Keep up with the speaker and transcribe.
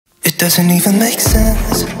doesn't even make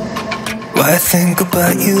sense why I think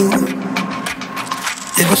about you.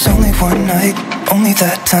 It was only one night, only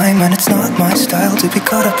that time, and it's not my style to be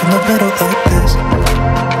caught up in the middle like this.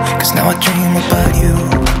 Cause now I dream about you.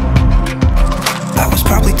 I was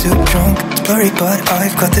probably too drunk, it's blurry, but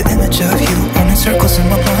I've got the image of you running circles in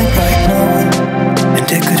my mind right now. And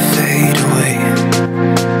it could fade away,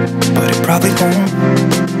 but it probably won't,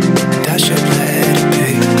 and I should let it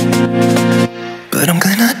be. But I'm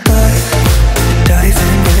gonna dive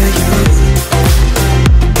in with you,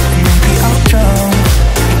 and maybe I'll drown.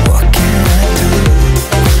 What can I do?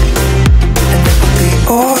 And it will be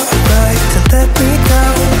alright to let me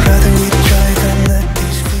down. Rather we try than let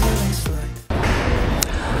these feelings slide.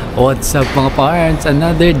 What's up mga parents?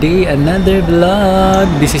 Another day, another vlog.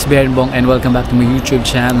 This is Biyaherong and welcome back to my YouTube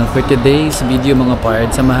channel. For today's video mga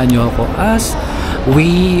parents, samahan nyo ako as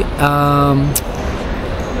we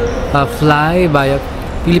fly via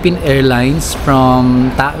Philippine Airlines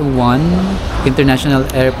from Taiwan International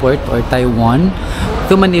Airport or Taiwan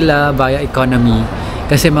to Manila via economy.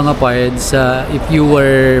 Kasi mga parts, if you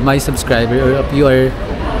were my subscriber or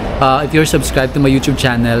if you're subscribed to my YouTube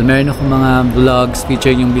channel, meron akong mga vlogs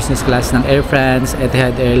featuring yung business class ng Air France,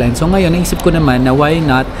 A321 Airlines. So ngayon, naisip ko naman na why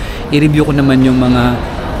not i-review ko naman yung mga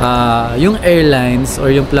yung airlines or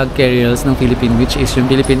yung plug carriers ng Philippines, which is yung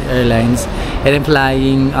Philippine Airlines, and I'm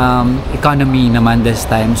flying economy naman this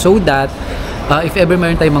time, so that if ever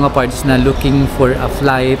meron tayong mga parts na looking for a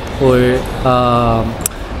flight or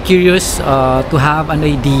curious to have an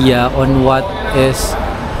idea on what is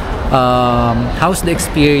how's the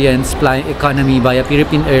experience flying economy via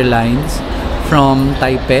Philippine Airlines from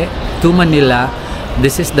Taipei to Manila,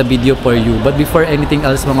 this is the video for you. But before anything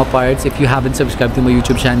else mga parts, if you haven't subscribed to my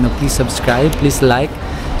YouTube channel, please subscribe, please like,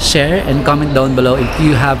 share, and comment down below if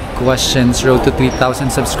you have questions. Road to 3,000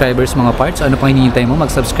 subscribers mga parts. Ano pang hinihintay mo?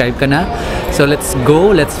 Mag-subscribe ka na. So let's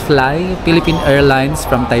go, let's fly Philippine Airlines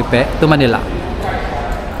from Taipei to Manila.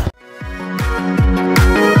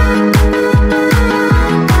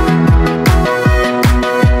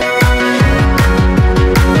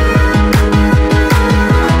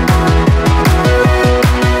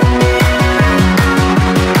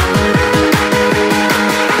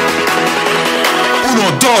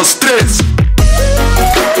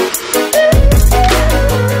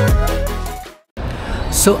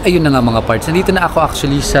 So ayun na nga mga parts, nandito na ako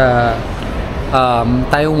actually sa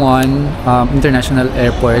Taiwan International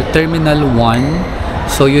Airport, Terminal 1.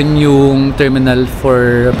 So yun yung terminal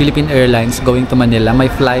for Philippine Airlines going to Manila. My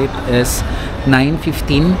flight is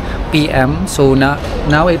 9:15 PM. So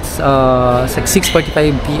now it's like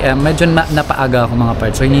 6:45 PM. Medyo napaaga ako mga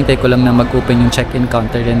parts. So hinihintay ko lang na mag-open yung check-in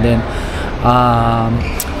counter, and then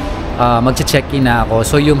mag-check-in na ako.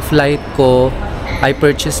 So yung flight ko I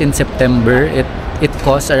purchased in September. It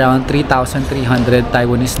costs around 3,300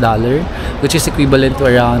 Taiwanese dollar, which is equivalent to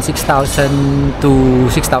around 6,000 to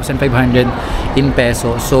 6,500 in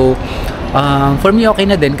peso. So for me okay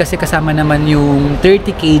na din kasi kasama naman yung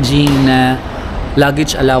 30 kg na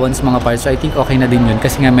luggage allowance mga parts. So I think okay na din yun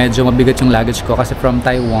kasi nga medyo mabigat yung luggage ko kasi from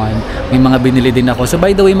Taiwan may mga binili din ako. So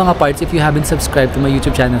by the way mga parts, if you haven't subscribed to my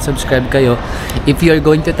YouTube channel, subscribe kayo. If you are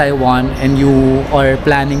going to Taiwan and you are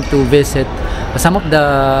planning to visit some of the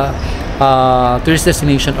tourist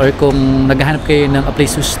destination, or kung naghahanap kayo ng a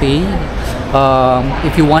place to stay,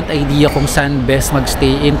 if you want idea kung saan best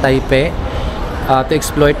magstay in Taipei to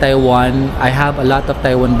explore Taiwan, I have a lot of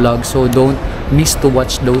Taiwan vlogs, so don't miss to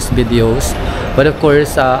watch those videos. But of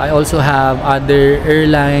course, I also have other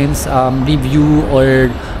airlines review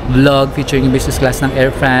or vlog featuring business class ng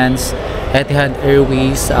Air France, Etihad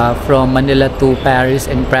Airways, from Manila to Paris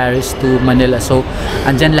and Paris to Manila. So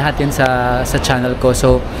andyan lahat yan sa channel ko,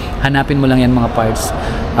 so hanapin mo lang yan mga parts.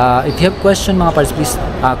 If you have question mga parts, please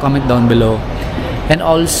comment down below. And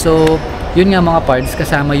also yun nga mga parts,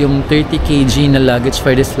 kasama yung 30 kg na luggage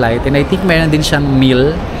for this flight, and I think meron din siyang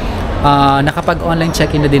meal. Nakapag online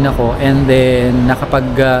check-in na din ako, and then nakapag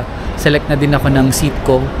select na din ako ng seat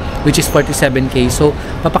ko, which is 47K. So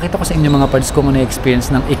papakita ko sa inyo mga parts kung ano experience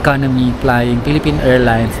ng economy flying Philippine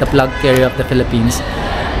Airlines, the plug carrier of the Philippines,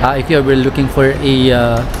 if you were looking for a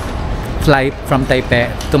flight from Taipei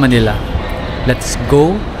to Manila. Let's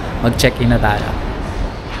go, mag-check-in na tayo.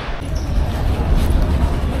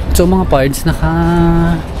 So mga parts,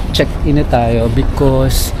 naka-check-in na tayo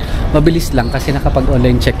because mabilis lang kasi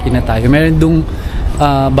nakapag-online check-in na tayo. Meron dong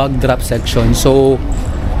bag drop section, so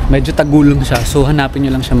medyo tagulong siya. So hanapin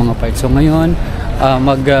nyo lang siya mga parts. So ngayon,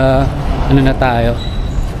 ano na tayo,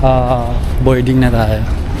 boarding na tayo.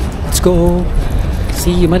 Let's go!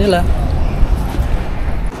 See you Manila!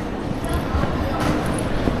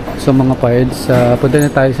 So mga pards, punta na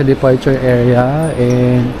tayo sa departure area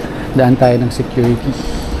and daan tayo ng security.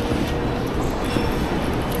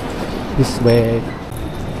 This way.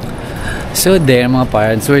 So there mga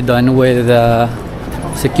pards, we're done with the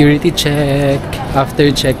security check.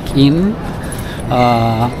 After check-in,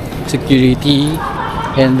 security,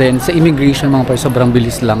 and then sa immigration mga pards, sobrang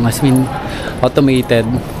bilis lang. As in, automated.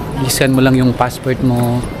 I-scan mo lang yung passport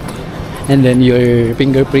mo and then your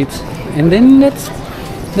fingerprints and then that's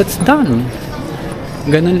done.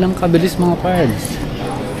 Ganun lang kabilis mga pards.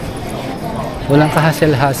 Walang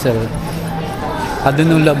ka-hassle-hassle. I don't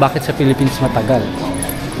know bakit sa Philippines matagal.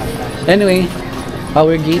 Anyway,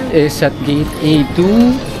 our gate is at gate A2.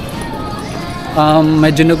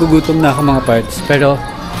 Medyo nagugutom na ako mga pards. Pero,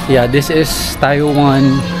 yeah, this is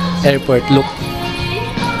Taiwan Airport. Look.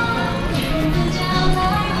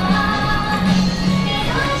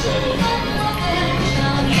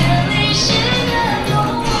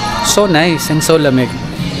 So nice and so lamig.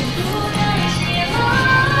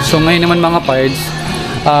 So ngayon naman mga pards,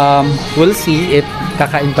 we'll see if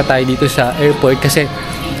kakain pa tayo dito sa airport kasi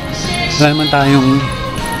wala naman tayong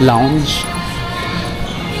lounge.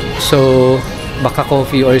 So baka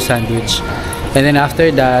coffee or sandwich. And then after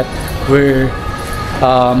that, we're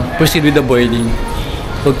proceed with the boarding.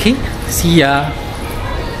 Okay? See ya!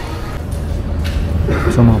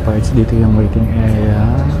 So mga pards, dito yung waiting area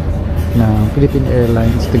ng Philippine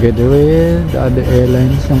Airlines together with the other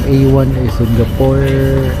airlines. Yung A1 is Singapore,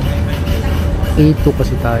 A2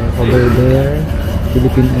 kasi tayo over there,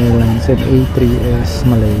 Philippine Airlines, and A3 is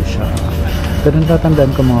Malaysia. Pero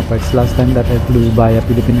natatandaan ko mga parts, last time that I flew via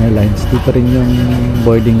Philippine Airlines, dito rin yung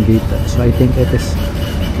boarding gate. So I think it is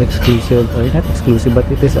exclusive, or not exclusive, but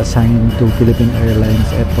it is assigned to Philippine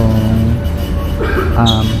Airlines. Itong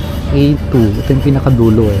A2, ito yung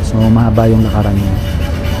pinakadulo eh. So mahaba yung lakaran niya.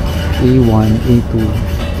 A1, A2,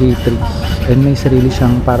 A3. And may sarili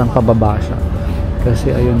siyang parang pababa siya. Kasi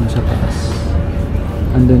ayun na sa taas.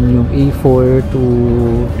 Andun yung A4 to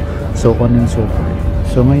so on and so forth.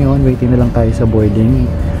 So ngayon, waiting na lang tayo sa boarding.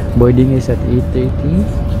 Boarding is at 8:30.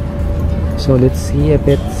 So let's see if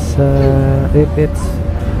it's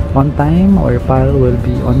on time or PAL will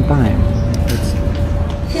be on time. Let's see.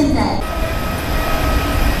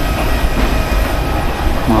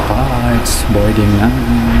 Mga parts, boarding na.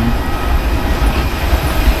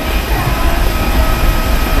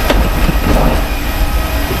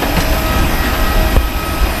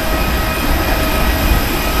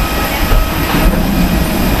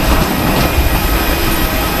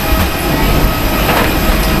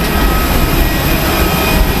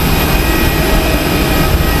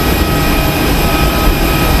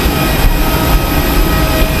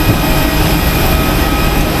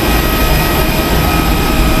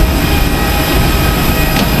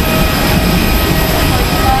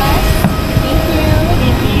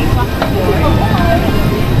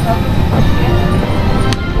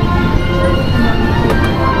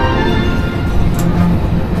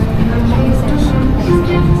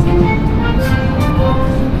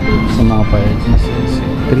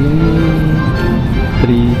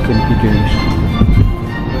 Three configuration.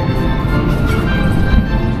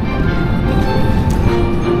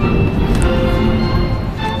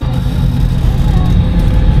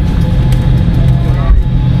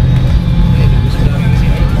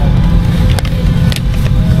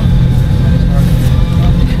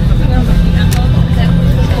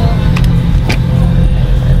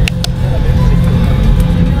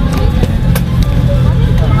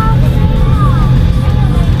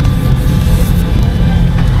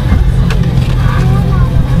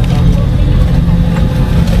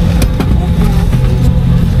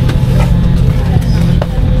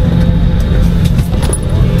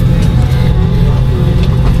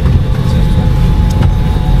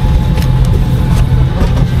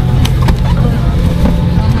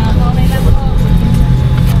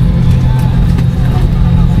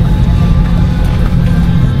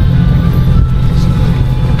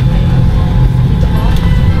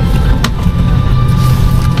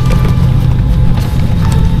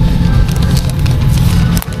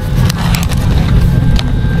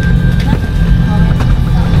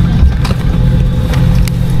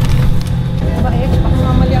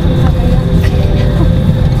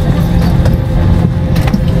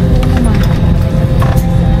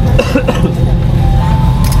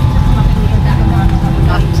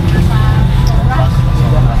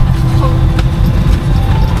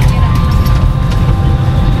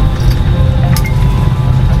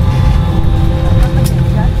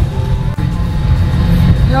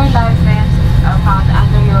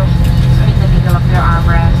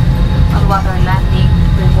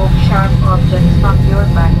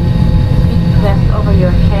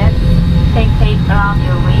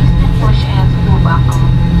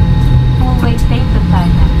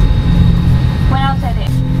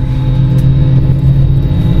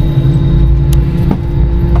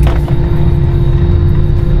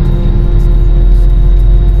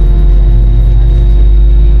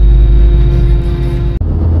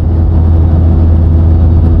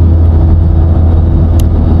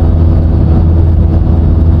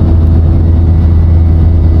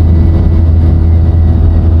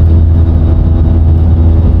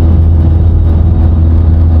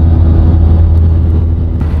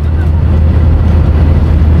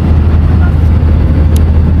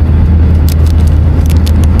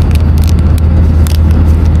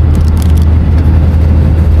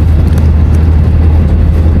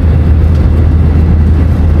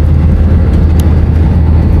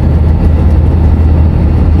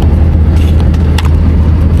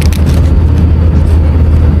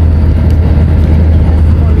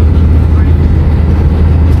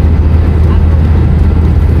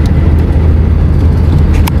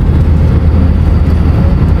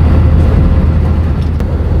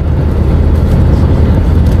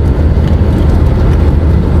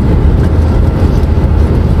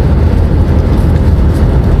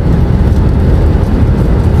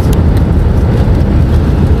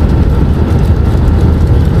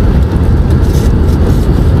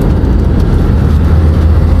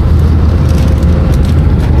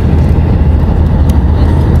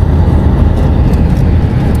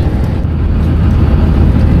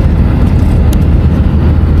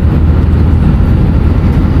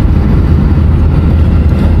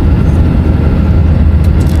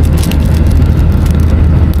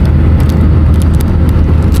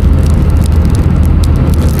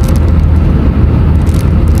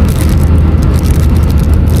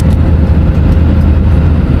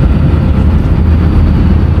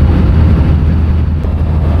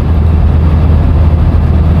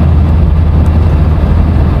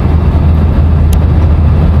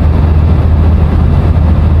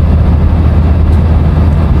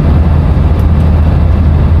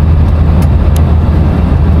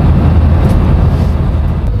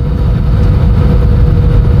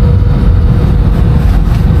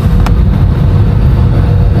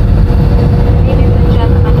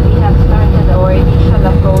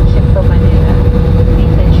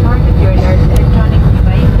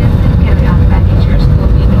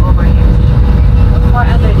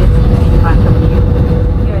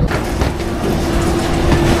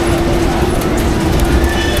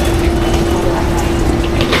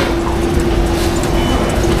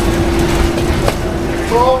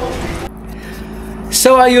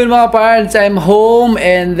 So ayun mga parents, I'm home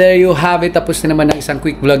and there you have it. Tapos na naman ang isang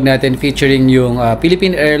quick vlog natin featuring yung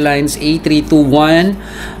Philippine Airlines A321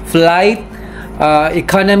 flight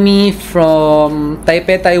economy from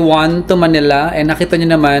Taipei, Taiwan to Manila. And nakita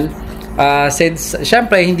nyo naman, since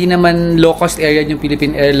syempre hindi naman low cost area yung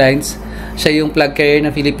Philippine Airlines, siya yung flag carrier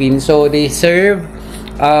ng Philippines. So they serve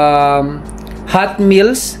hot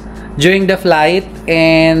meals during the flight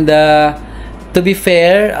and to be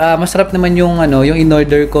fair, masarap naman yung yung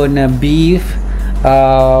in-order ko na beef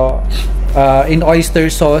in oyster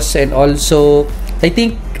sauce, and also I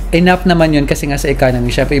think enough naman yun kasi nga sa economy.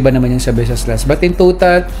 Syempre iba naman yung sa business class. But in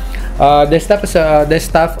total, the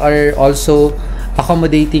staff are also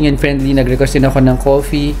accommodating and friendly. Nag-request din ako ng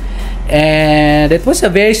coffee. And it was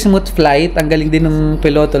a very smooth flight. Ang galing din ng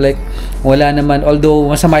piloto. Like, wala naman. Although,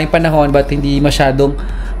 masama yung panahon, but hindi masyadong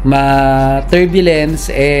turbulence.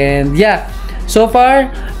 And yeah, so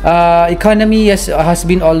far, economy has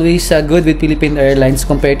been always good with Philippine Airlines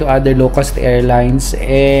compared to other low-cost airlines.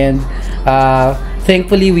 And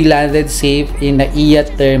thankfully, we landed safe in the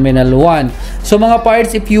IAT Terminal 1. So mga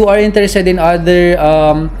parts, if you are interested in other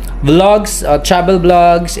vlogs, travel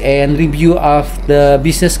vlogs, and review of the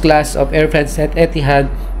business class of Air France at Etihad,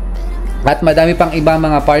 at madami pang ibang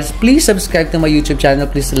mga parts, please subscribe to my YouTube channel.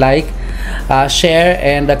 Please like, share,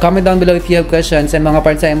 and comment down below if you have questions. And mga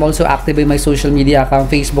parts, I am also active in my social media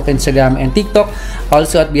account, Facebook, Instagram, and TikTok.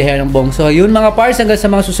 Also at Biyaherong Bong. So yun mga parts, hanggang sa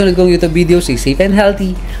mga susunod kong YouTube videos. Stay safe and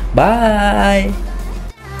healthy. Bye!